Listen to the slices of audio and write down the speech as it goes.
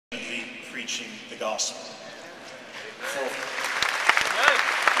preaching the gospel.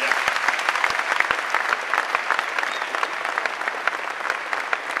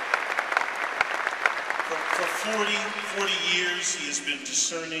 For 40 years, he has been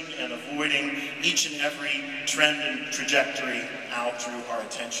discerning and avoiding each and every trend and trajectory Al drew our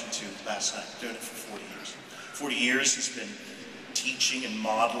attention to last night. Doing it for 40 years. 40 years he's been teaching and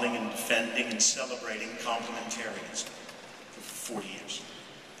modeling and defending and celebrating complementarianism. For 40 years.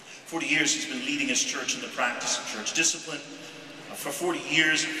 40 years he's been leading his church in the practice of church discipline. For 40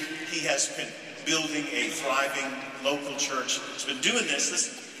 years he has been building a thriving local church. He's been doing this,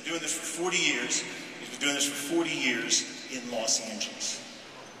 listen, he's been doing this for 40 years. He's been doing this for 40 years in Los Angeles.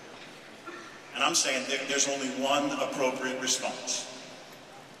 And I'm saying there's only one appropriate response.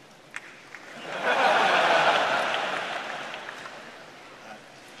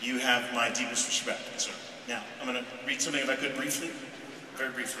 You have my deepest respect, sir. Now, I'm going to read something if I could briefly,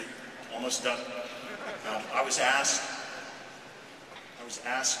 very briefly, almost done. I was asked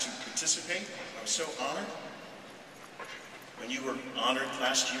to participate. I was so honored when you were honored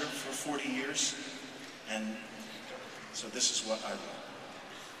last year for 40 years. And so this is what I wrote.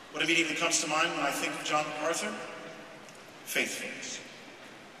 What immediately comes to mind when I think of John MacArthur? Faithfulness.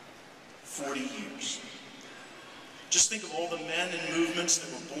 40 years. Just think of all the men and movements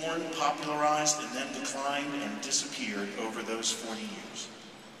that were born, popularized, and then declined and disappeared over those 40 years.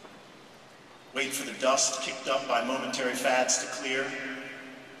 Wait for the dust kicked up by momentary fads to clear,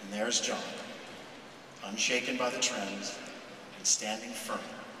 and there's John, unshaken by the trends and standing firm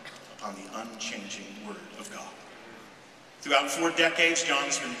upon the unchanging Word of God. Throughout 4 decades, John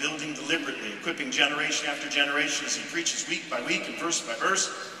has been building deliberately, equipping generation after generation as he preaches week by week and verse by verse,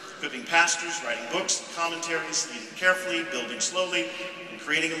 equipping pastors, writing books and commentaries, leading carefully, building slowly, and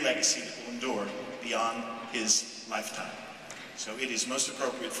creating a legacy that will endure beyond his lifetime. So it is most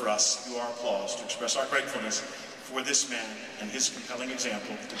appropriate for us, through our applause, to express our gratefulness for this man and his compelling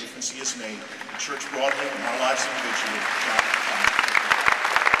example, the difference he has made in the church broadly and our lives individually. John MacArthur.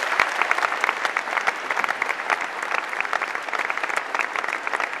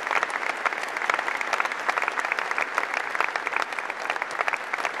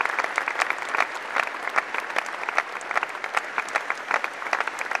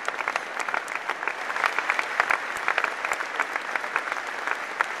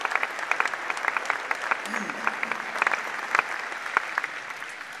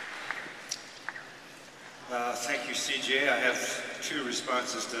 Thank you, CJ. I have 2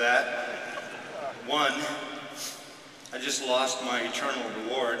 responses to that. One, I just lost my eternal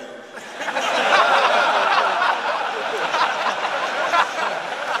reward.